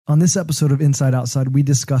On this episode of Inside Outside, we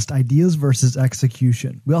discussed ideas versus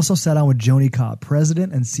execution. We also sat down with Joni Cobb,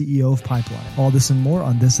 President and CEO of Pipeline. All this and more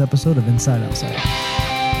on this episode of Inside Outside.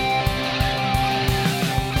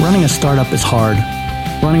 Running a startup is hard.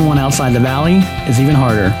 Running one outside the valley is even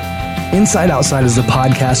harder. Inside Outside is the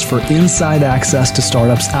podcast for inside access to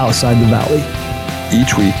startups outside the valley.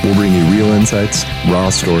 Each week, we'll bring you real insights, raw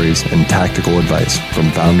stories, and tactical advice from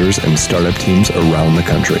founders and startup teams around the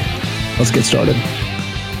country. Let's get started.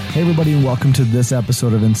 Hey everybody, and welcome to this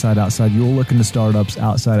episode of Inside Outside. You'll look into startups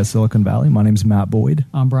outside of Silicon Valley. My name's Matt Boyd.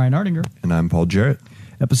 I'm Brian Ardinger. And I'm Paul Jarrett.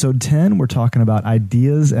 Episode 10, we're talking about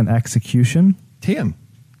ideas and execution. 10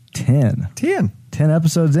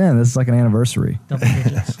 episodes in. This is like an anniversary. Double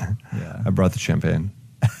digits. Yeah. I brought the champagne.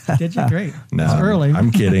 Did you? Great. No, it's early.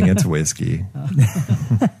 I'm kidding. It's whiskey.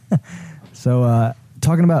 So,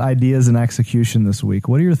 talking about ideas and execution this week,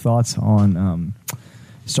 what are your thoughts on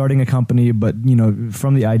starting a company, but, you know,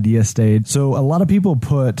 from the idea stage? So a lot of people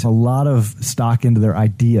put a lot of stock into their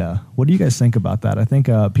idea. What do you guys think about that? I think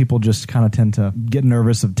people just kind of tend to get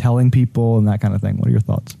nervous of telling people and that kind of thing. What are your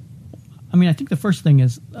thoughts? I mean, I think the first thing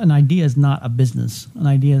is an idea is not a business. An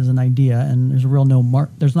idea is an idea, and there's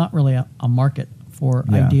there's not really a market for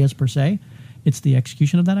ideas per se. It's the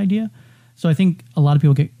execution of that idea. So I think a lot of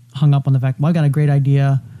people get hung up on the fact, well, I got a great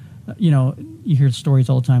idea. You know, you hear stories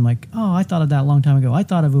all the time like, oh, I thought of that a long time ago. I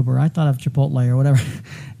thought of Uber. I thought of Chipotle or whatever.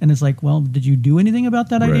 And it's like, well, did you do anything about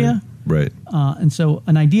that idea? Right. And so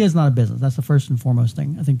an idea is not a business. That's the first and foremost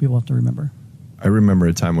thing I think people have to remember. I remember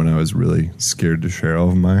a time when I was really scared to share all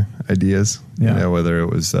of my ideas, you know, whether it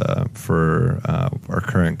was for our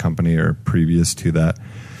current company or previous to that.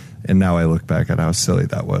 And now I look back at how silly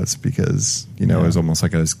that was because, you know, it was almost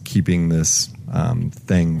like I was keeping this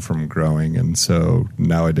thing from growing. And so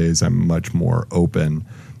nowadays I'm much more open.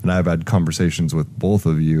 And I've had conversations with both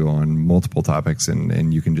of you on multiple topics,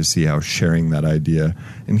 and you can just see how sharing that idea.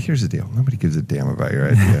 And here's the deal: nobody gives a damn about your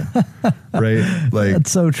idea, right? Like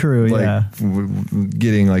that's so true. Like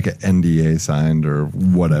getting like an NDA signed or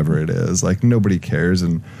whatever it is, like nobody cares.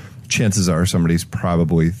 And chances are somebody's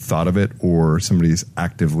probably thought of it or somebody's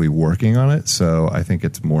actively working on it. So I think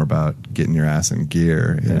it's more about getting your ass in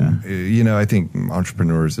gear. And, you know, I think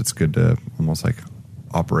entrepreneurs, it's good to almost like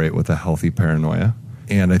operate with a healthy paranoia.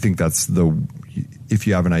 And I think that's if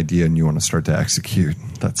you have an idea and you want to start to execute,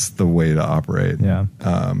 that's the way to operate. Yeah.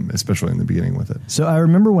 Especially in the beginning with it. So I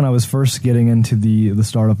remember when I was first getting into the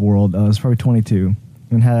startup world, I was probably 22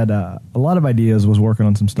 and had a lot of ideas, was working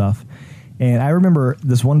on some stuff. And I remember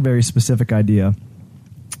this one very specific idea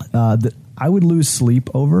that I would lose sleep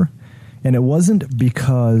over. And it wasn't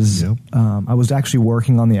because I was actually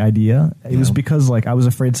working on the idea. It was because like I was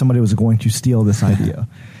afraid somebody was going to steal this idea.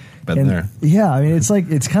 Been there. Yeah, I mean,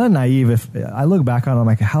 it's kind of naive. If I look back on it, I'm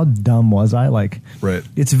like, how dumb was I? Like, right.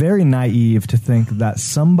 It's very naive to think that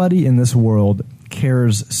somebody in this world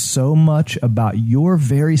cares so much about your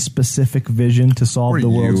very specific vision to solve the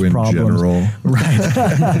world's problems. General. Right.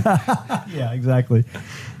 Yeah, exactly.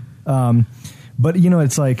 But, you know,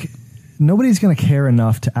 it's like nobody's going to care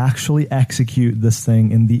enough to actually execute this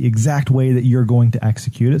thing in the exact way that you're going to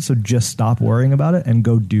execute it. So just stop worrying about it and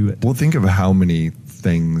go do it. Well, think of how many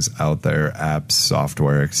things out there, apps,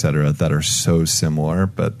 software, et cetera, that are so similar,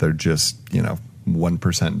 but they're just, you know,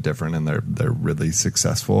 1% different, and they're really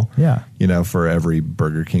successful. Yeah. You know, for every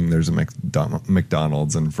Burger King, there's a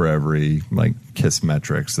McDonald's, and for every like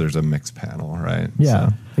Kissmetrics, there's a Mixpanel, right? Yeah,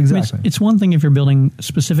 so. exactly. I mean, it's one thing if you're building a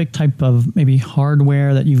specific type of maybe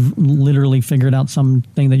hardware that you've literally figured out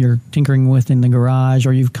something that you're tinkering with in the garage,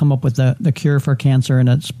 or you've come up with the cure for cancer in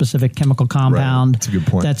a specific chemical compound. Right. That's a good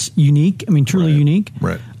point. That's unique. I mean, truly unique.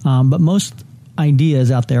 Right. But most ideas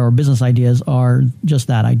out there, or business ideas, are just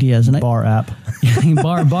that, ideas. And bar app.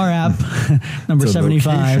 bar app number it's a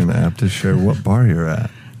 75. Location app to share what bar you're at.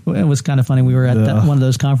 It was kind of funny. We were at one of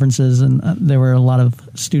those conferences, and there were a lot of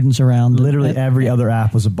students around. Literally every other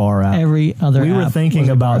app was a bar app. Every other We were thinking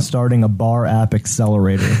about starting a bar app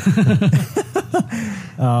accelerator.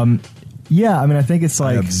 Yeah, I mean, I think it's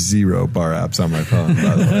like... I have 0 bar apps on my phone,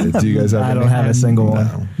 by the way. Do you guys have I don't have a single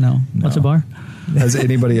one. No. What's a bar? Has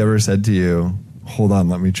anybody ever said to you, hold on,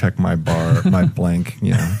 let me check my bar, my blank,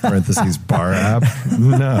 you know, parentheses bar app?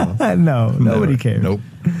 No. No, nobody cares. Nope.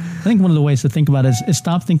 I think one of the ways to think about it is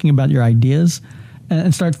stop thinking about your ideas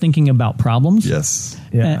and start thinking about problems. Yes.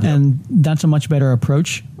 Yeah. And that's a much better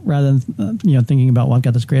approach rather than thinking about, well, I've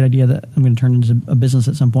got this great idea that I'm going to turn into a business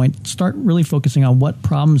at some point. Start really focusing on what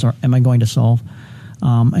problems am I going to solve,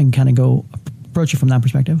 and kind of go approach it from that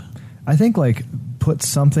perspective. I think like put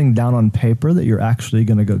something down on paper that you're actually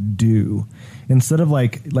going to go do, instead of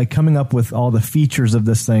like coming up with all the features of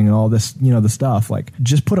this thing and all this, the stuff. Like,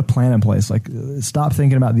 just put a plan in place. Like, stop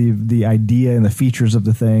thinking about the idea and the features of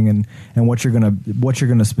the thing and what you're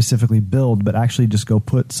gonna specifically build, but actually just go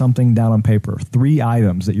put something down on paper. 3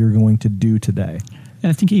 items that you're going to do today. And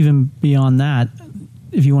I think even beyond that,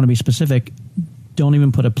 if you want to be specific, don't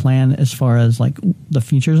even put a plan as far as like the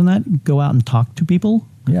features in that. Go out and talk to people.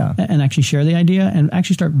 Yeah. And actually share the idea and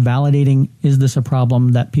actually start validating, is this a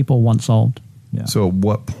problem that people want solved? Yeah. So at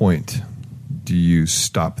what point do you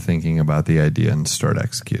stop thinking about the idea and start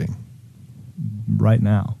executing? Right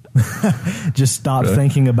now. Just stop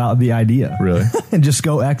thinking about the idea. Really? And just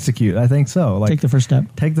go execute. I think so. Like, take the first step.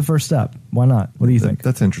 Take the first step. Why not? What do you think?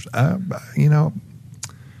 That's interesting.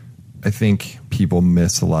 I think people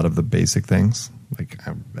miss a lot of the basic things, like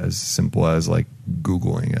as simple as like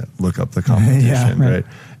Googling it, look up the competition, Yeah, right?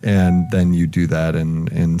 And then you do that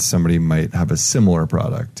and somebody might have a similar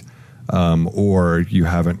product. Or you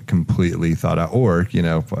haven't completely thought out, or,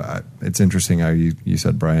 it's interesting how you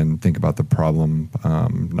said, Brian, think about the problem,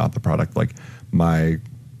 not the product. Like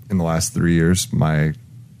in the last 3 years, my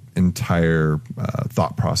entire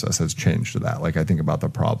thought process has changed to that. Like, I think about the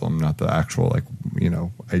problem, not the actual,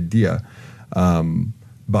 idea.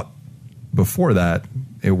 But before that,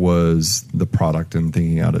 it was the product and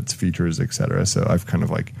thinking out its features, et cetera. So I've kind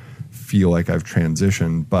of feel like I've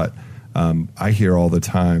transitioned, but I hear all the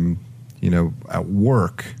time, at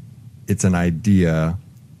work, it's an idea,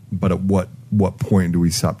 but at what point do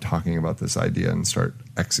we stop talking about this idea and start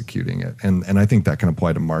executing it? And I think that can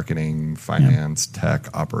apply to marketing, finance,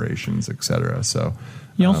 tech, operations, et cetera. So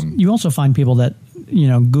you also find people that,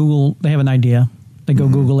 Google, they have an idea. They go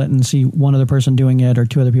Google it and see one other person doing it or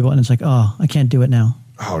 2 other people, and it's like, oh, I can't do it now.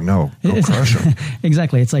 Oh, no. Go crush them.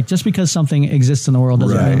 Exactly. It's like, just because something exists in the world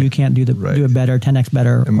doesn't mean you can't do it better, 10x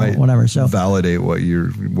better, or whatever. So validate what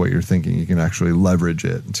you're thinking. You can actually leverage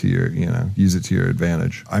it to your, use it to your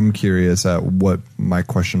advantage. I'm curious at what my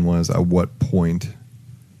question was, at what point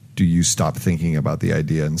do you stop thinking about the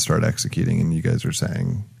idea and start executing? And you guys are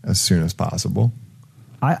saying as soon as possible.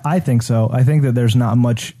 I think so. I think that there's not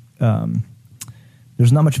much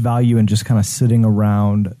value in just kind of sitting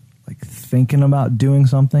around thinking about doing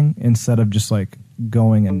something instead of just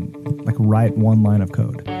going and write one line of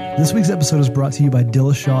code. This week's episode is brought to you by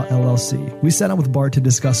Dillashaw LLC. We sat down with Bart to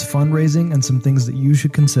discuss fundraising and some things that you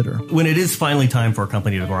should consider. When it is finally time for a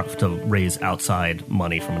company to raise outside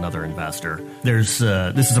money from another investor, this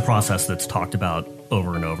is a process that's talked about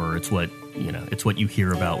over and over. It's what you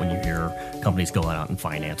hear about when you hear companies going out and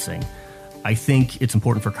financing. I think it's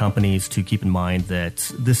important for companies to keep in mind that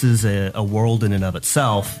this is a world in and of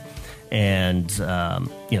itself. And,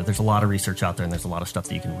 there's a lot of research out there and there's a lot of stuff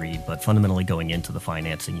that you can read. But fundamentally, going into the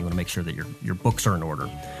financing, you want to make sure that your books are in order.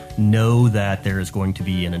 Know that there is going to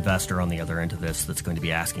be an investor on the other end of this that's going to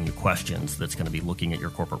be asking you questions, that's going to be looking at your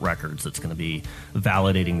corporate records, that's going to be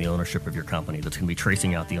validating the ownership of your company, that's going to be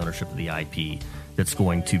tracing out the ownership of the IP, that's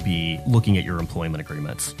going to be looking at your employment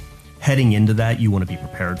agreements. Heading into that, you want to be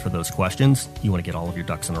prepared for those questions. You want to get all of your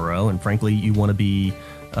ducks in a row. And frankly, you want to be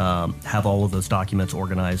have all of those documents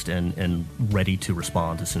organized and ready to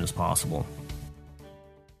respond as soon as possible.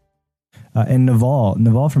 And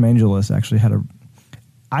Naval from AngelList actually had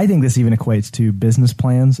I think this even equates to business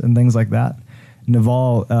plans and things like that.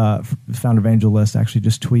 Naval, founder of AngelList, actually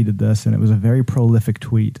just tweeted this, and it was a very prolific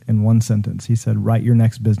tweet in one sentence. He said, write your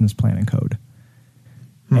next business plan in code.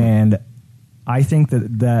 And I think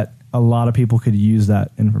that a lot of people could use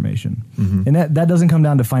that information. And that doesn't come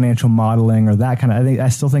down to financial modeling or that kind of, I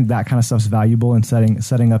still think that kind of stuff's valuable in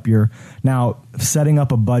setting up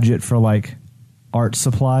a budget for art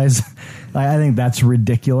supplies. I think that's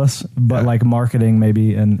ridiculous, but marketing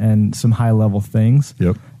maybe and some high level things.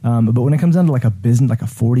 Yep. But when it comes down to a business, a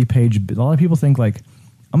 40-page, a lot of people think I'm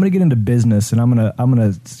going to get into business and I'm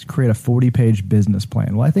going to create a 40-page business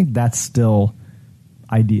plan. Well, I think that's still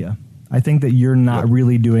idea. I think that you're not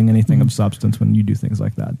really doing anything of substance when you do things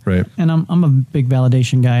like that. Right. And I'm a big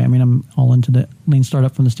validation guy. I mean, I'm all into the lean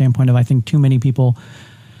startup from the standpoint of, I think too many people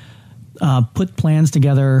put plans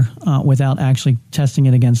together without actually testing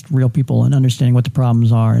it against real people and understanding what the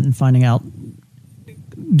problems are and finding out,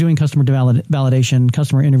 doing customer validation,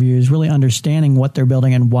 customer interviews, really understanding what they're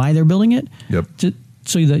building and why they're building it. Yep.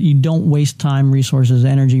 So that you don't waste time, resources,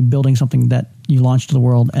 energy building something that you launch to the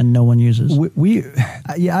world and no one uses.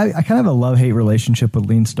 I kind of have a love-hate relationship with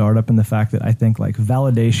lean startup in the fact that I think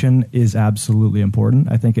validation is absolutely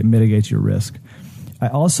important. I think it mitigates your risk. I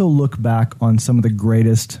also look back on some of the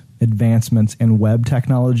greatest advancements in web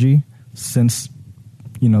technology since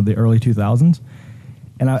the early 2000s.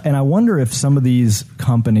 And I wonder if some of these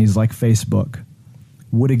companies like Facebook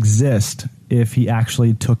would exist if he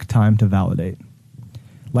actually took time to validate.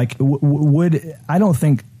 Like, I don't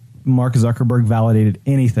think Mark Zuckerberg validated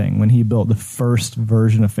anything when he built the first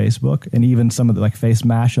version of Facebook, and even some of the like Face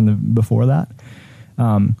Mash and before that.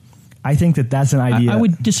 I think that's an idea. I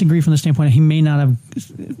would disagree from the standpoint that he may not have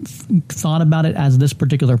thought about it as this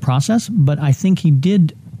particular process, but I think he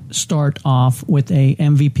did start off with a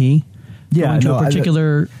MVP, going to a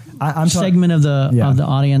particular segment of the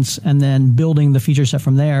audience, and then building the feature set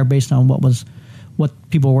from there based on what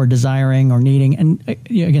people were desiring or needing. And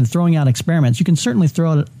again, throwing out experiments. You can certainly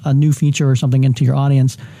throw out a new feature or something into your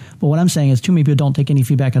audience. But what I'm saying is too many people don't take any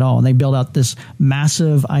feedback at all. And they build out this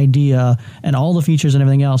massive idea and all the features and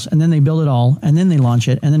everything else. And then they build it all and then they launch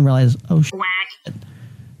it and then realize, oh, shit.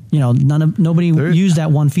 Nobody used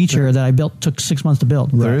that one feature that I built, took 6 months to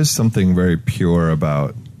build. There is something very pure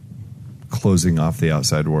about closing off the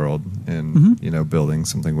outside world and, building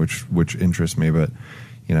something which interests me. But,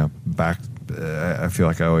 I feel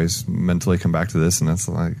like I always mentally come back to this, and that's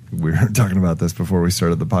like we were talking about this before we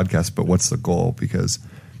started the podcast. But what's the goal? Because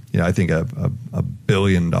I think a $1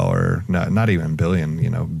 billion, not even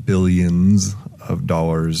billion, billions of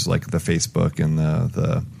dollars, like the Facebook and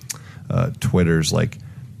the Twitters, like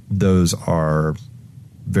those are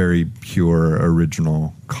very pure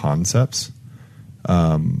original concepts.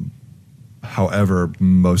 However,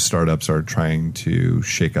 most startups are trying to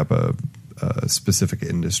shake up a specific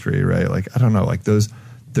industry, right? Like, I don't know, like those,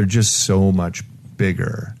 they're just so much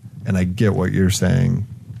bigger. And I get what you're saying,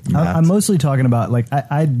 Matt. I'm mostly talking about, like,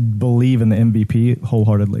 I believe in the MVP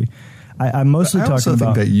wholeheartedly. I'm mostly talking about... I also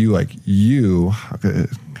think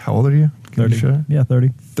that how old are you? 30. Yeah, 30.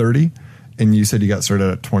 30? And you said you got started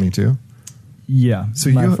at 22? Yeah, so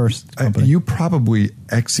my first company. You probably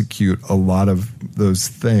execute a lot of those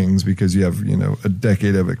things because you have, a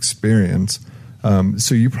decade of experience.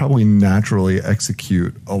 So you probably naturally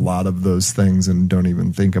execute a lot of those things and don't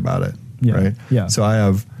even think about it, right? Yeah. So I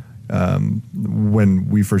have, when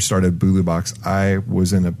we first started Bulu Box, I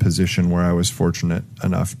was in a position where I was fortunate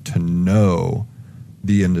enough to know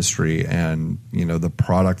the industry and, the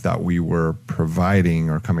product that we were providing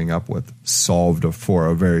or coming up with solved for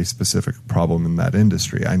a very specific problem in that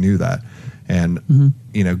industry. I knew that. And,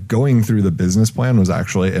 going through the business plan was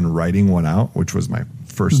actually, and writing one out, which was my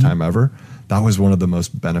first time ever, that was one of the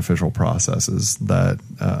most beneficial processes that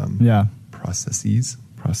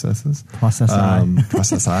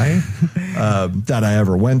that I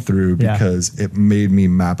ever went through, because it made me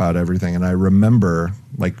map out everything. And I remember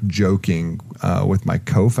like joking with my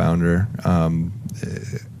co-founder.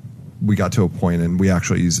 We got to a point and we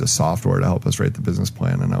actually used a software to help us write the business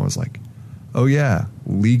plan. And I was like, oh yeah,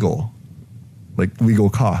 legal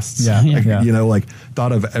costs.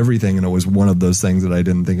 Thought of everything. And it was one of those things that I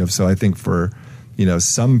didn't think of. So I think for,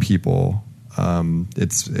 some people,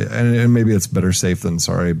 and maybe it's better safe than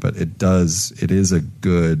sorry, but it is a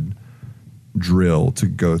good drill to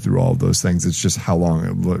go through all of those things. It's just how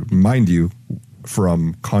long, mind you,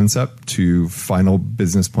 from concept to final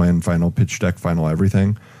business plan, final pitch deck, final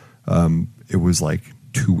everything. It was like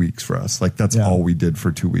 2 weeks for us. Like that's all we did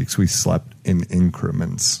for 2 weeks. We slept in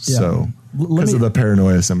increments. Yeah. So because of the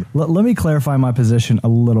paranoia. Let me clarify my position a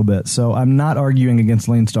little bit. So I'm not arguing against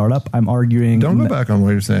lean startup. I'm arguing. Don't go back on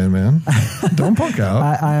what you're saying, man. Don't punk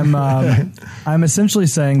out. I'm essentially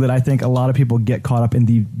saying that I think a lot of people get caught up in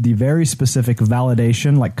the very specific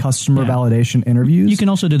validation, like customer validation interviews. You can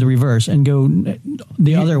also do the reverse and go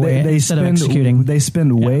the other way instead of executing. They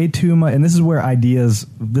spend way too much, and this is where I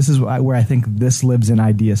think this lives in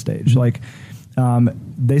idea stage. Like.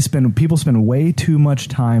 People spend way too much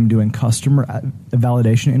time doing customer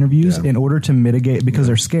validation interviews in order to mitigate, because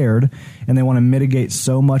they're scared and they want to mitigate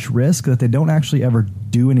so much risk that they don't actually ever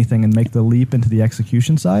do anything and make the leap into the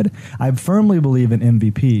execution side. I firmly believe in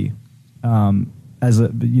MVP as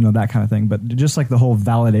that kind of thing, but just like the whole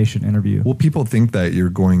validation interview. Well, people think that you're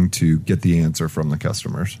going to get the answer from the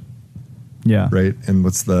customers. Yeah. Right. And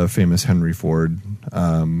what's the famous Henry Ford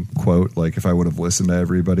quote? Like, if I would have listened to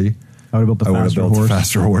everybody, I would have built a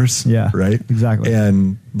faster horse. Yeah, right? Exactly.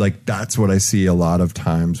 And like that's what I see a lot of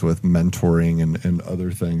times with mentoring and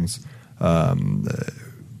other things.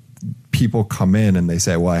 People come in and they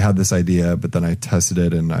say, well, I had this idea, but then I tested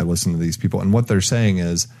it and I listened to these people. And what they're saying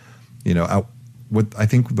is, what I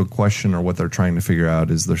think the question or what they're trying to figure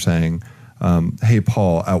out is they're saying, hey,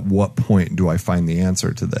 Paul, at what point do I find the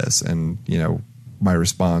answer to this? And, my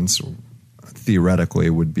response theoretically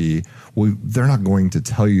would be, well, they're not going to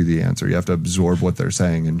tell you the answer. You have to absorb what they're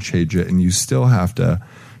saying and change it. And you still have to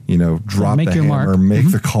drop make the your hammer, mark.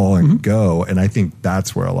 make the call and go. And I think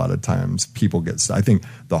that's where a lot of times people get stuck. I think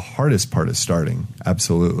the hardest part is starting,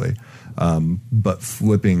 absolutely. But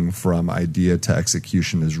flipping from idea to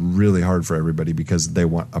execution is really hard for everybody because they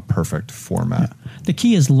want a perfect format. Yeah. The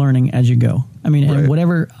key is learning as you go. I mean, Right. and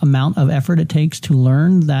whatever amount of effort it takes to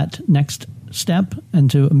learn that next step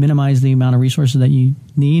and to minimize the amount of resources that you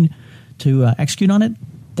need to execute on it,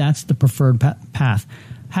 that's the preferred path.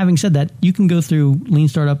 Having said that, you can go through lean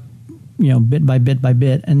startup, bit by bit by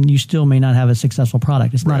bit, and you still may not have a successful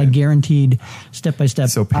product. It's not a Right. guaranteed step-by-step.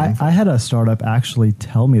 So painful. I had a startup actually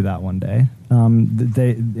tell me that one day. And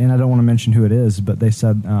I don't want to mention who it is, but they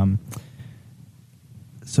said,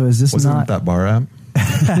 so is this Wasn't not that bar app?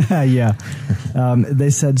 yeah.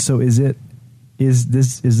 They said, so is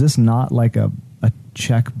this not like a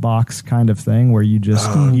checkbox kind of thing where you just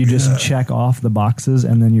just check off the boxes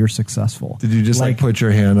and then you're successful? Did you just like put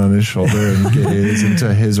your hand on his shoulder and gaze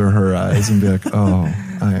into his or her eyes and be like, oh,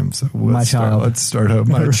 I am so My child. Let's start out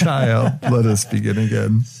my child. Let us begin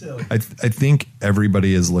again. I think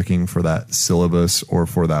everybody is looking for that syllabus or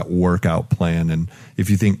for that workout plan. And if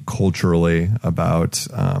you think culturally about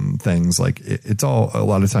things, like it's all a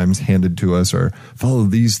lot of times handed to us, or follow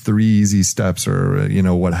these 3 easy steps, or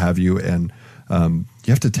what have you. And you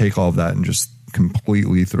have to take all of that and just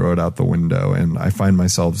completely throw it out the window. And I find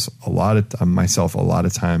myself a lot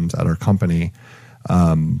of times at our company,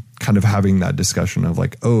 kind of having that discussion of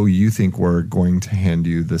like, oh, you think we're going to hand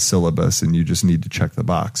you the syllabus and you just need to check the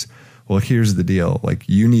box. Well, here's the deal. Like,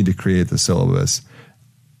 you need to create the syllabus.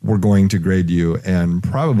 We're going to grade you, and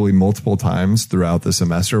probably multiple times throughout the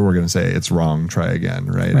semester, we're going to say it's wrong, try again.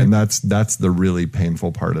 Right. And that's the really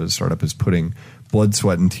painful part of the startup, is putting blood,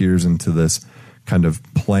 sweat, and tears into this kind of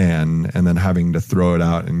plan and then having to throw it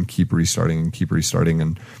out and keep restarting.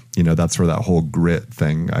 And, that's where that whole grit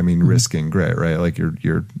thing, I mean, risk and grit, right? Like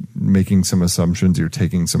you're making some assumptions, you're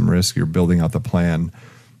taking some risk, you're building out the plan.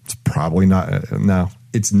 It's probably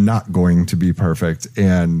it's not going to be perfect,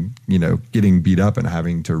 and, getting beat up and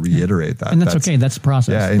having to reiterate that. And that's okay. That's the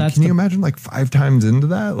process. Yeah. And can you imagine like 5 times into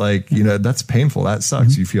that? Like, that's painful. That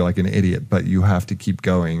sucks. You feel like an idiot, but you have to keep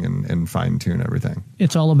going and fine tune everything.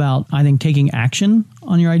 It's all about, I think, taking action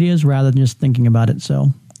on your ideas rather than just thinking about it. So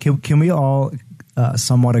Can we all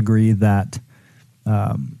somewhat agree that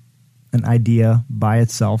an idea by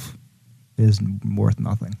itself is worth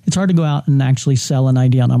nothing? it's hard to go out and actually sell an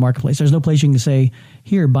idea on a marketplace. There's no place you can say,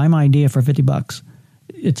 here, buy my idea for $50.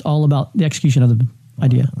 It's all about the execution of the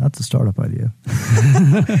idea. That's a startup idea.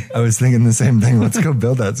 I was thinking the same thing. Let's go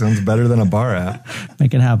build that. Sounds better than a bar app.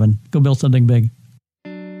 Make it happen. Go build something big.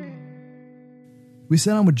 We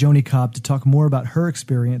sat on with Joni Kopp to talk more about her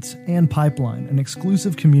experience and Pipeline, an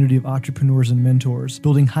exclusive community of entrepreneurs and mentors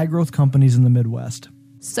building high-growth companies in the Midwest.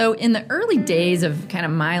 So in the early days of kind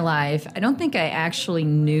of my life, I don't think I actually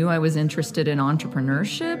knew I was interested in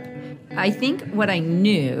entrepreneurship. I think what I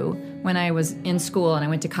knew when I was in school and I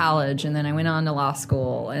went to college and then I went on to law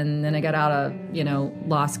school and then I got out of,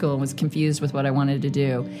 law school and was confused with what I wanted to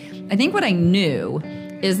do. I think what I knew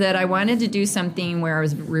is that I wanted to do something where I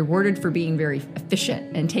was rewarded for being very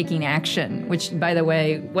efficient and taking action, which, by the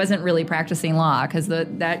way, wasn't really practicing law, because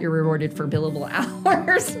that you're rewarded for billable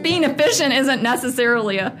hours. Being efficient isn't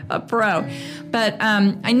necessarily a pro. But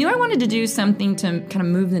I knew I wanted to do something to kind of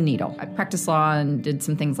move the needle. I practiced law and did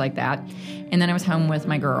some things like that. And then I was home with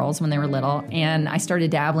my girls when they were little, and I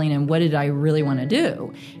started dabbling in what did I really want to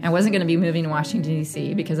do. I wasn't going to be moving to Washington,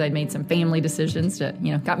 D.C., because I'd made some family decisions to,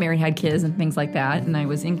 got married, had kids, and things like that. And I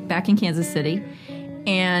was back in Kansas City,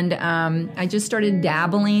 and I just started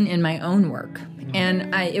dabbling in my own work.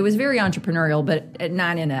 And it was very entrepreneurial, but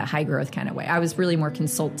not in a high-growth kind of way. I was really more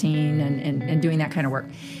consulting and doing that kind of work.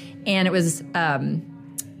 And it was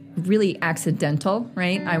really accidental,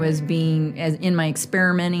 right? I was in my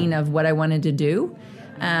experimenting of what I wanted to do.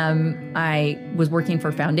 I was working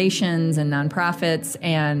for foundations and nonprofits,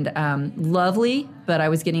 and lovely, but I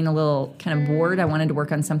was getting a little kind of bored. I wanted to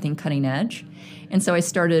work on something cutting edge. And so I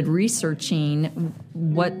started researching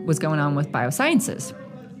what was going on with biosciences.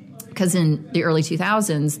 Because in the early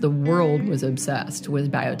 2000s, the world was obsessed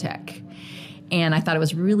with biotech. And I thought it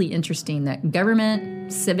was really interesting that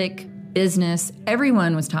government, civic, business,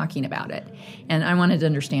 everyone was talking about it. And I wanted to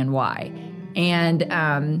understand why.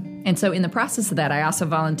 And so in the process of that, I also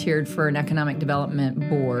volunteered for an economic development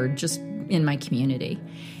board just in my community.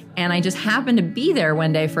 And I just happened to be there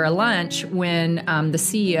one day for a lunch when the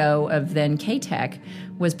CEO of then K-Tech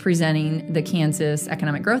was presenting the Kansas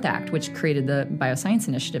Economic Growth Act, which created the Bioscience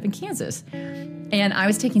Initiative in Kansas. And I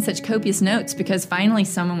was taking such copious notes because finally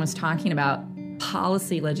someone was talking about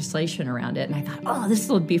policy legislation around it. And I thought, oh, this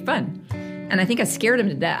will be fun. And I think I scared him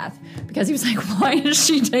to death because he was like, why is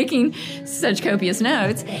she taking such copious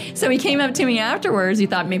notes? So he came up to me afterwards. He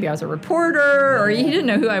thought maybe I was a reporter, or he didn't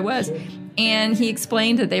know who I was. And he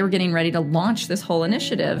explained that they were getting ready to launch this whole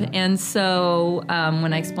initiative. And so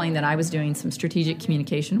when I explained that I was doing some strategic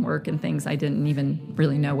communication work and things, I didn't even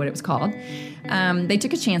really know what it was called. They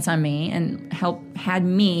took a chance on me and had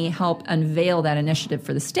me help unveil that initiative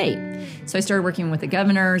for the state. So I started working with the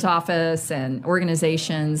governor's office and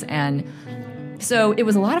organizations. And so it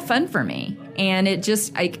was a lot of fun for me. And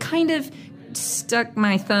I kind of stuck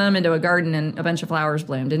my thumb into a garden and a bunch of flowers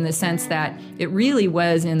bloomed, in the sense that it really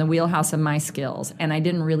was in the wheelhouse of my skills, and I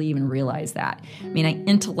didn't really even realize that. I mean, I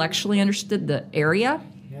intellectually understood the area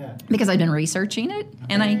because I'd been researching it,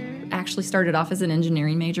 and I actually started off as an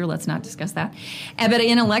engineering major. Let's not discuss that. But I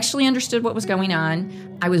intellectually understood what was going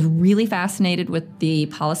on. I was really fascinated with the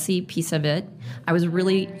policy piece of it. I was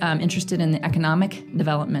really interested in the economic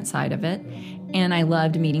development side of it, and I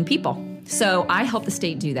loved meeting people. So I helped the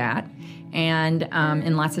state do that, and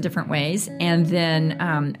in lots of different ways. And then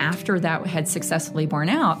after that had successfully borne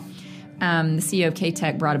out, the CEO of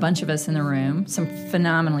K-Tech brought a bunch of us in the room, some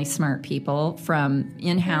phenomenally smart people from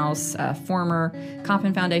in-house, former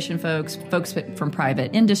Kauffman Foundation folks from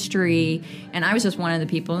private industry, and I was just one of the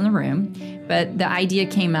people in the room. But the idea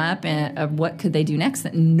came up of what could they do next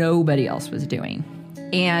that nobody else was doing.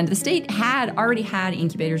 And the state had already had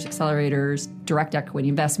incubators, accelerators, direct equity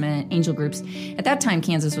investment, angel groups. At that time,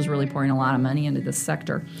 Kansas was really pouring a lot of money into this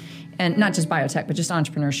sector. And not just biotech, but just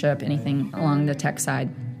entrepreneurship, anything along the tech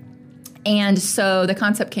side. And so the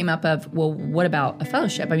concept came up of, well, what about a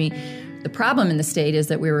fellowship? I mean, the problem in the state is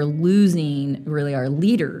that we were losing really our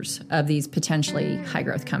leaders of these potentially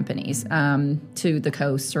high-growth companies to the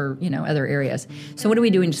coasts or, other areas. So what are we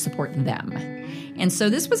doing to support them? And so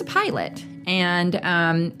this was a pilot. And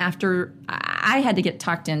after I had to get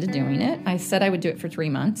talked into doing it, I said I would do it for 3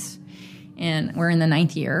 months. And we're in the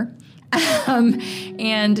 9th year.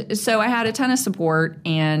 And so I had a ton of support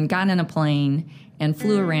and got in a plane and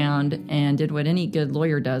flew around and did what any good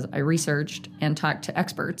lawyer does. I researched and talked to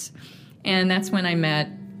experts. And that's when I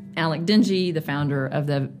met Alec Dingy, the founder of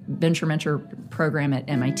the Venture Mentor program at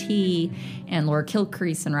MIT, and Laura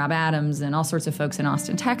Kilcrease and Rob Adams and all sorts of folks in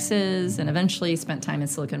Austin, Texas, and eventually spent time in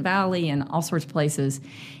Silicon Valley and all sorts of places,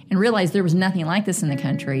 and realized there was nothing like this in the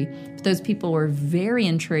country. But those people were very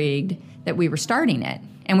intrigued that we were starting it.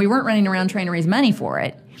 And we weren't running around trying to raise money for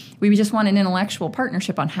it. We just wanted an intellectual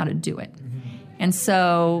partnership on how to do it. And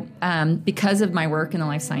so because of my work in the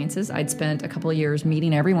life sciences, I'd spent a couple of years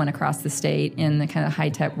meeting everyone across the state in the kind of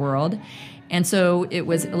high-tech world. And so it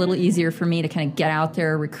was a little easier for me to kind of get out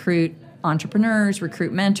there, recruit entrepreneurs,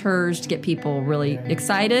 recruit mentors, to get people really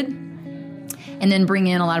excited, and then bring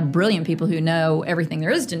in a lot of brilliant people who know everything there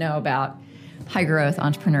is to know about high-growth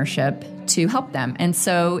entrepreneurship to help them. And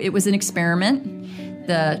so it was an experiment.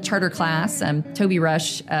 The charter class, Toby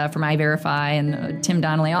Rush from iVerify and Tim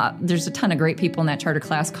Donnelly, there's a ton of great people in that charter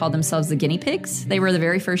class, called themselves the guinea pigs. They were the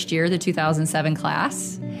very first year, the 2007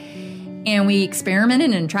 class. And we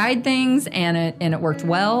experimented and tried things, and it worked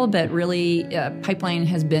well, but really Pipeline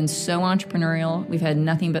has been so entrepreneurial. We've had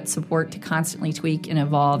nothing but support to constantly tweak and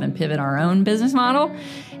evolve and pivot our own business model,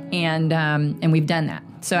 and we've done that.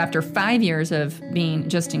 So after 5 years of being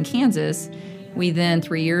just in Kansas, we then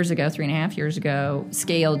 3.5 years ago,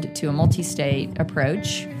 scaled to a multi-state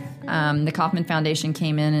approach. The Kauffman Foundation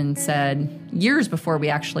came in and said, years before we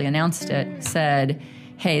actually announced it, said,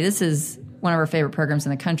 hey, this is one of our favorite programs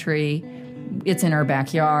in the country. It's in our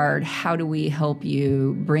backyard. How do we help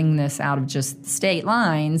you bring this out of just state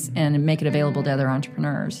lines and make it available to other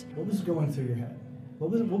entrepreneurs? What was going through your head? What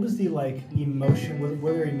was the emotion?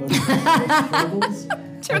 Were there emotional struggles?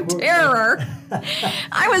 Terror.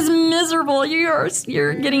 I was miserable.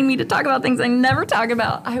 You're getting me to talk about things I never talk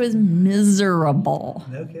about. I was miserable.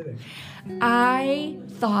 No kidding. I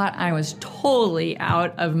thought I was totally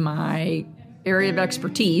out of my area of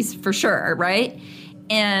expertise, for sure, right?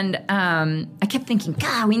 And I kept thinking,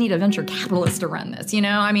 God, we need a venture capitalist to run this,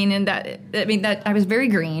 that I was very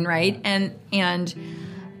green, right? And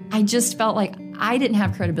I just felt like I didn't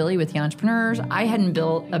have credibility with the entrepreneurs. I hadn't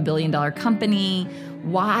built a $1 billion company.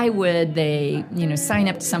 Why would they, sign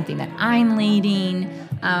up to something that I'm leading?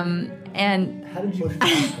 And how did you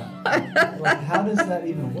that? How does that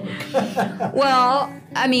even work? Well,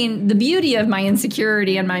 the beauty of my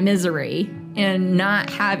insecurity and my misery and not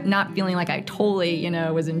feeling like I totally,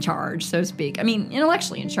 was in charge, so to speak.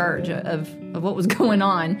 Intellectually in charge of what was going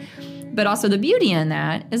on, But also the beauty in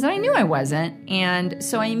that is that I knew I wasn't. And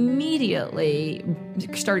so I immediately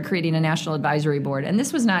started creating a national advisory board. And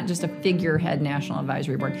this was not just a figurehead national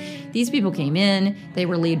advisory board. These people came in, they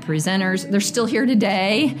were lead presenters. They're still here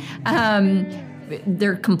today.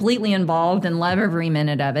 They're completely involved and love every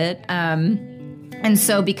minute of it. And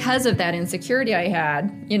so because of that insecurity I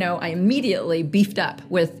had, I immediately beefed up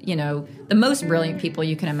with, the most brilliant people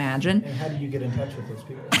you can imagine. And how do you get in touch with those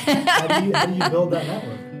people? How do you build that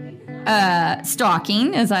network?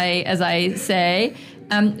 Stalking, as I say.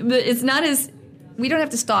 But it's not we don't have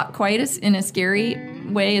to stalk quite in a scary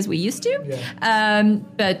way as we used to. Yeah.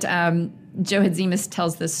 But Joe Hadzimas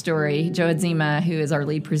tells this story. Joe Hadzima, who is our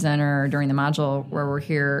lead presenter during the module where we're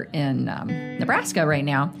here in Nebraska right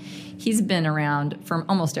now, he's been around for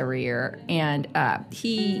almost every year, and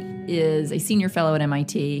he is a senior fellow at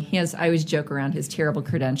MIT. I always joke around his terrible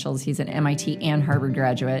credentials. He's an MIT and Harvard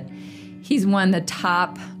graduate. He's won the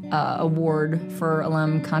top award for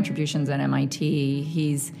alum contributions at MIT.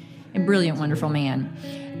 He's a brilliant, wonderful man.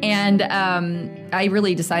 And I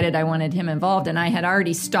really decided I wanted him involved, and I had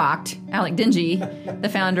already stalked Alec Dingy, the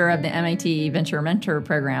founder of the MIT Venture Mentor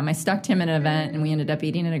Program. I stalked him at an event, and we ended up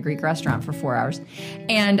eating at a Greek restaurant for 4 hours.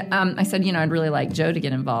 And I said, I'd really like Joe to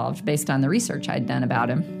get involved based on the research I'd done about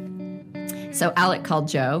him. So Alec called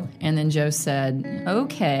Joe, and then Joe said,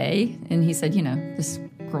 okay. And he said, this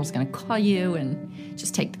girl's going to call you, and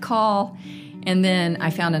just take the call. And then I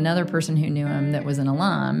found another person who knew him that was an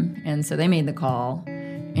alum, and so they made the call.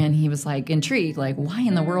 And he was intrigued, why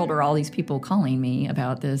in the world are all these people calling me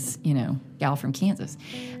about this, gal from Kansas?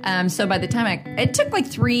 So by the time it took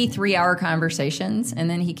 3-hour conversations, and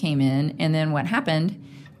then he came in, and then what happened,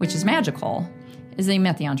 which is magical, is they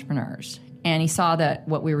met the entrepreneurs. And he saw that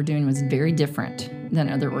what we were doing was very different than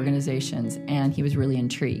other organizations, and he was really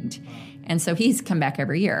intrigued. And so he's come back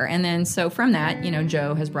every year. And then so from that,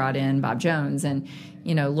 Joe has brought in Bob Jones, and,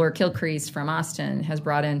 Laura Kilcrease from Austin has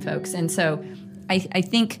brought in folks. And so I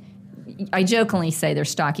think I jokingly say there's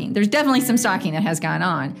stalking. There's definitely some stalking that has gone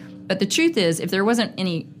on. But the truth is, if there wasn't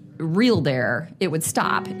any real there, it would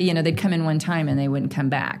stop. They'd come in one time and they wouldn't come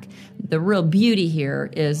back. The real beauty here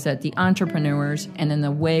is that the entrepreneurs and then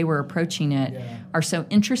the way we're approaching it are so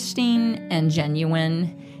interesting and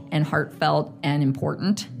genuine and heartfelt and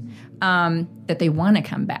important that they want to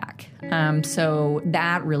come back. So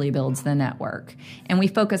that really builds the network. And we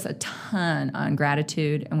focus a ton on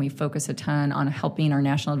gratitude, and we focus a ton on helping our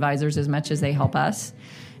national advisors as much as they help us.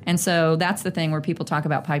 And so that's the thing where people talk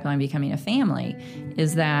about Pipeline becoming a family,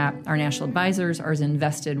 is that our national advisors are as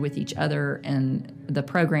invested with each other and the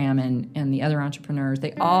program and the other entrepreneurs.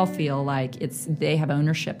 They all feel like they have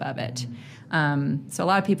ownership of it. So a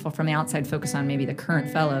lot of people from the outside focus on maybe the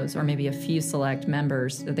current fellows or maybe a few select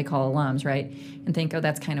members that they call alums, right? And think,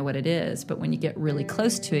 that's kind of what it is. But when you get really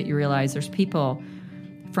close to it, you realize there's people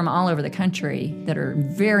from all over the country that are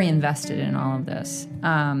very invested in all of this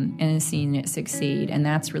and seeing it succeed. And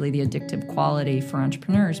that's really the addictive quality for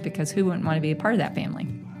entrepreneurs, because who wouldn't want to be a part of that family?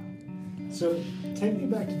 So take me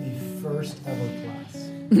back to the first ever class.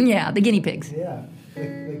 Yeah, the guinea pigs. Yeah.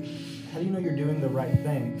 How do you know you're doing the right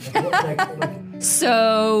thing?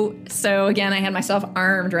 So again, I had myself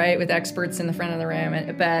armed, right, with experts in the front of the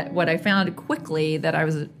room. But what I found quickly that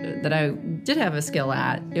I did have a skill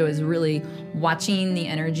at, it was really watching the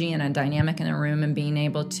energy and a dynamic in a room and being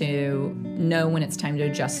able to know when it's time to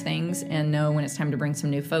adjust things and know when it's time to bring some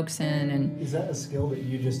new folks in. And is that a skill that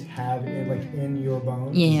you just have in your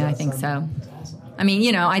bones? Yeah, I think so. That's awesome. I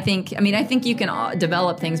think you can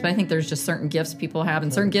develop things, but I think there's just certain gifts people have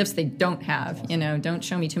and certain gifts they don't have. Don't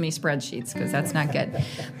show me too many spreadsheets, because that's not good.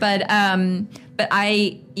 But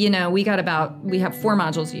we have 4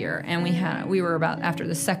 modules a year, and we were about after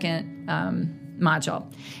the second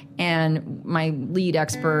module, and my lead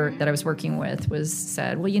expert that I was working with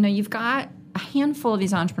said, well, you've got a handful of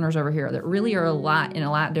these entrepreneurs over here that really are in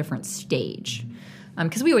a lot different stage,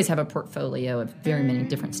 because we always have a portfolio of very many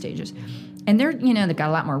different stages. And they've got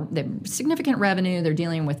a lot more significant revenue. They're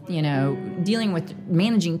dealing with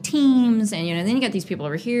managing teams, and then you got these people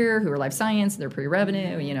over here who are life science. They're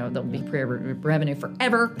pre-revenue. They'll be pre-revenue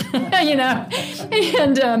forever.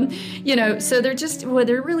 And so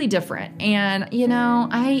they're really different. And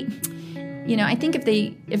I think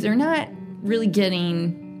if they're not really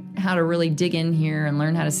getting how to really dig in here and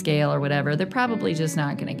learn how to scale or whatever, they're probably just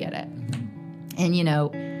not going to get it. And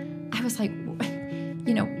I was like,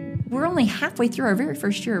 we're only halfway through our very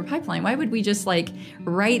first year of Pipeline. Why would we just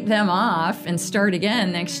write them off and start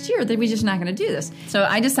again next year? That we're just not going to do this. So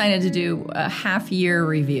I decided to do a half-year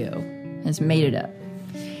review. Just made it up.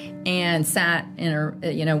 and sat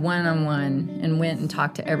in a one-on-one and went and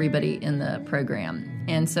talked to everybody in the program.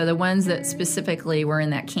 And so the ones that specifically were in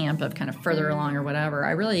that camp of kind of further along or whatever,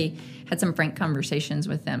 I really had some frank conversations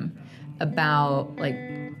with them about, like,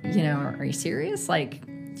 are you serious? Like,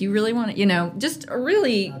 do you really want to, just a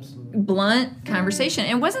really blunt conversation.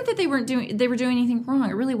 And it wasn't that they were doing anything wrong.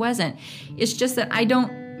 It really wasn't. It's just that I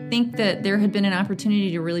don't think that there had been an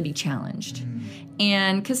opportunity to really be challenged.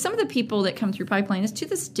 And because some of the people that come through Pipeline is to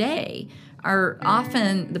this day are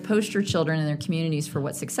often the poster children in their communities for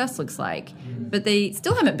what success looks like, but they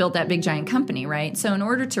still haven't built that big giant company, right? So in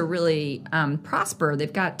order to really prosper,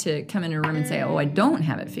 they've got to come in a room and say, oh, I don't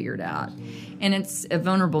have it figured out. And it's a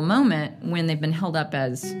vulnerable moment when they've been held up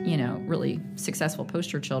as, really successful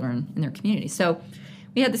poster children in their community. So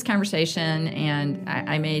we had this conversation, and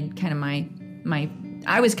I made kind of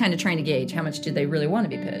I was kind of trying to gauge how much did they really want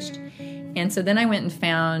to be pushed. And so then I went and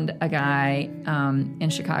found a guy in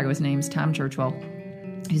Chicago. His name's Tom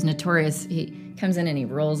Churchwell. He's notorious. He comes in and he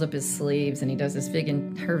rolls up his sleeves and he does this big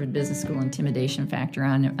Harvard Business School intimidation factor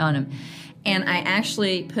on him. And I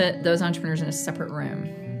actually put those entrepreneurs in a separate room.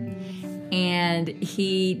 And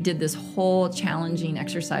he did this whole challenging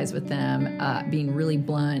exercise with them, being really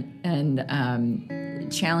blunt and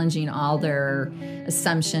challenging all their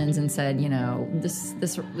assumptions, and said,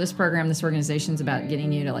 this program, this organization is about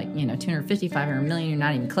getting you to 250, 500 million. You're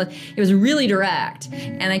not even close. It was really direct.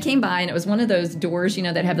 And I came by, and it was one of those doors,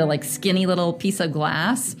 that have the skinny little piece of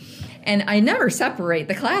glass. And I never separate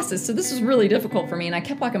the classes, so this was really difficult for me. And I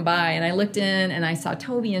kept walking by, and I looked in, and I saw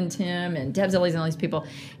Toby and Tim and Deb Zillies and all these people.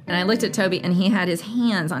 And I looked at Toby, and he had his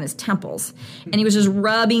hands on his temples, and he was just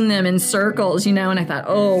rubbing them in circles, And I thought,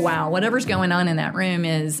 oh wow, whatever's going on in that room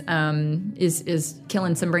is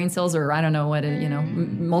killing some brain cells, or I don't know what,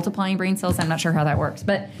 multiplying brain cells. I'm not sure how that works,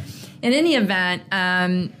 but. In any event,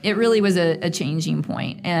 it really was a changing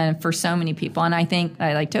point, and for so many people. And I think,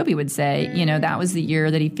 like Toby would say, that was the year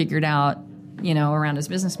that he figured out, around his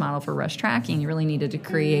business model for rush tracking, he really needed to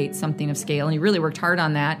create something of scale, and he really worked hard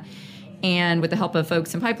on that. And with the help of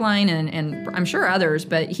folks in Pipeline and I'm sure others,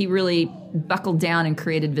 but he really buckled down and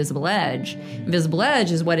created Visible Edge. Visible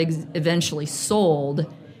Edge is what eventually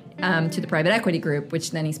sold to the private equity group,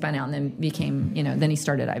 which then he spun out and then became, then he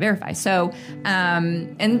started iVerify. So,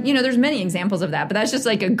 there's many examples of that, but that's just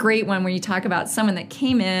a great one where you talk about someone that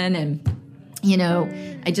came in and,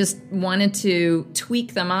 I just wanted to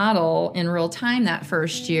tweak the model in real time that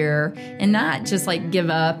first year and not just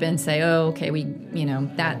give up and say, oh, okay, we,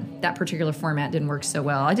 that particular format didn't work so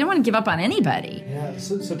well. I didn't want to give up on anybody. Yeah.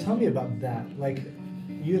 So tell me about that.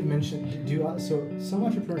 You had mentioned, some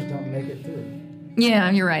entrepreneurs don't make it through.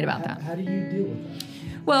 Yeah, you're right about that. How do you deal with that?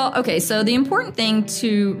 Well, okay, so the important thing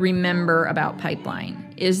to remember about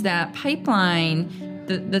Pipeline is that Pipeline,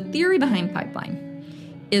 the theory behind Pipeline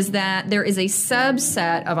is that there is a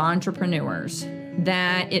subset of entrepreneurs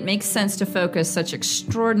that it makes sense to focus such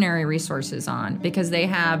extraordinary resources on because they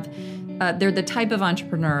have, they're the type of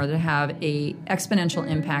entrepreneur that have a exponential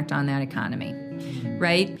impact on that economy,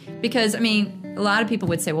 right? Because, a lot of people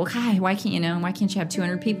would say, well, Kai, why can't you have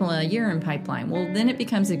 200 people a year in Pipeline? Well, then it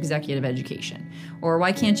becomes executive education. Or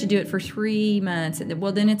why can't you do it for 3 months?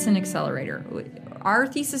 Well, then it's an accelerator. Our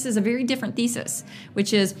thesis is a very different thesis,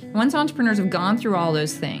 which is once entrepreneurs have gone through all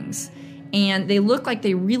those things and they look like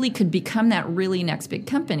they really could become that really next big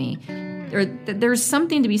company, there's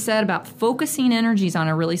something to be said about focusing energies on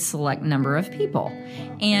a really select number of people.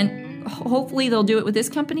 And hopefully they'll do it with this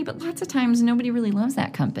company, but lots of times nobody really loves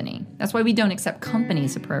that company. That's why we don't accept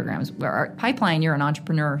companies of programs. Where our Pipeline, you're an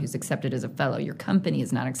entrepreneur who's accepted as a fellow. Your company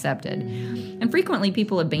is not accepted. And frequently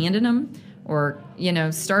people abandon them or,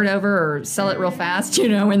 start over or sell it real fast,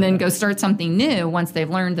 and then go start something new once they've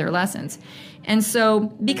learned their lessons. And so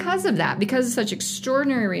because of that, because of such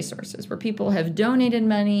extraordinary resources where people have donated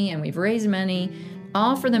money and we've raised money,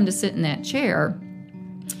 all for them to sit in that chair,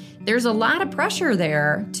 there's a lot of pressure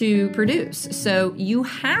there to produce. So you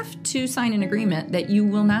have to sign an agreement that you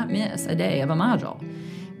will not miss a day of a module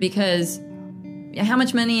because how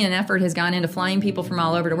much money and effort has gone into flying people from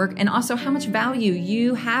all over to work, and also how much value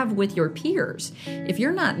you have with your peers. If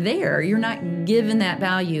you're not there, you're not given that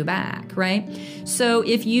value back, right? So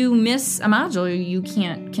if you miss a module, you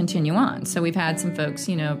can't continue on. So we've had some folks,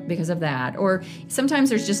 because of that. Or sometimes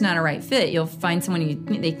there's just not a right fit. You'll find someone,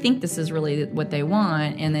 they think this is really what they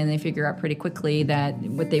want, and then they figure out pretty quickly that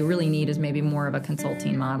what they really need is maybe more of a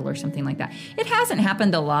consulting model or something like that. It hasn't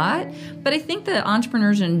happened a lot, but I think that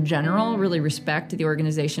entrepreneurs in general really respect the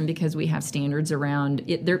organization because we have standards around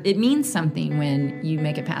it. It means something when you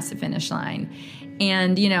make it past the finish line.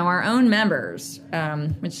 And, our own members,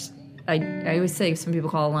 which I always say some people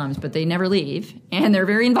call alums, but they never leave, and they're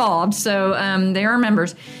very involved. So they are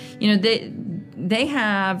members. They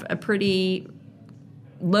have a pretty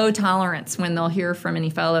low tolerance when they'll hear from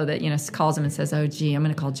any fellow that calls them and says, "Oh, gee, I'm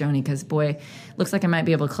going to call Joni because boy, looks like I might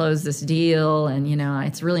be able to close this deal, and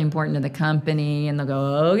it's really important to the company." And they'll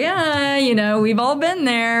go, "Oh yeah, we've all been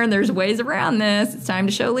there. There's ways around this. It's time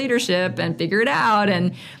to show leadership and figure it out."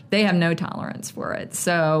 And they have no tolerance for it.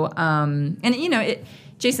 So,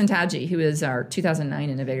 Jason Tadji, who is our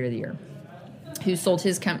 2009 Innovator of the Year, who sold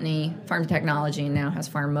his company, Farm Technology, and now has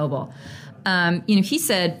Farm Mobile. He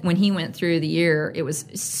said when he went through the year, it was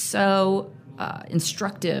so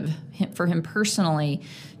instructive for him personally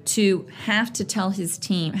to have to tell his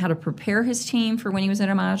team how to prepare his team for when he was at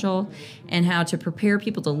a module and how to prepare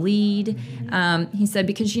people to lead. He said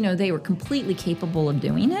because, they were completely capable of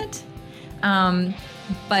doing it.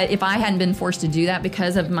 But if I hadn't been forced to do that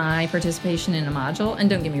because of my participation in a module, and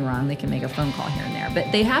don't get me wrong, they can make a phone call here and there,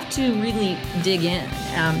 but they have to really dig in.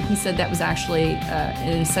 He said that was actually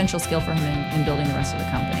an essential skill for him in building the rest of the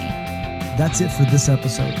company. That's it for this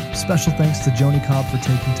episode. Special thanks to Joni Cobb for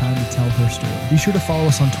taking time to tell her story. Be sure to follow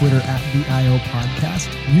us on Twitter at the IO Podcast.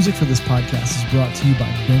 Music for this podcast is brought to you by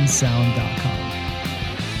bensound.com.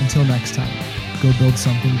 Until next time, go build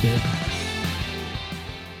something big.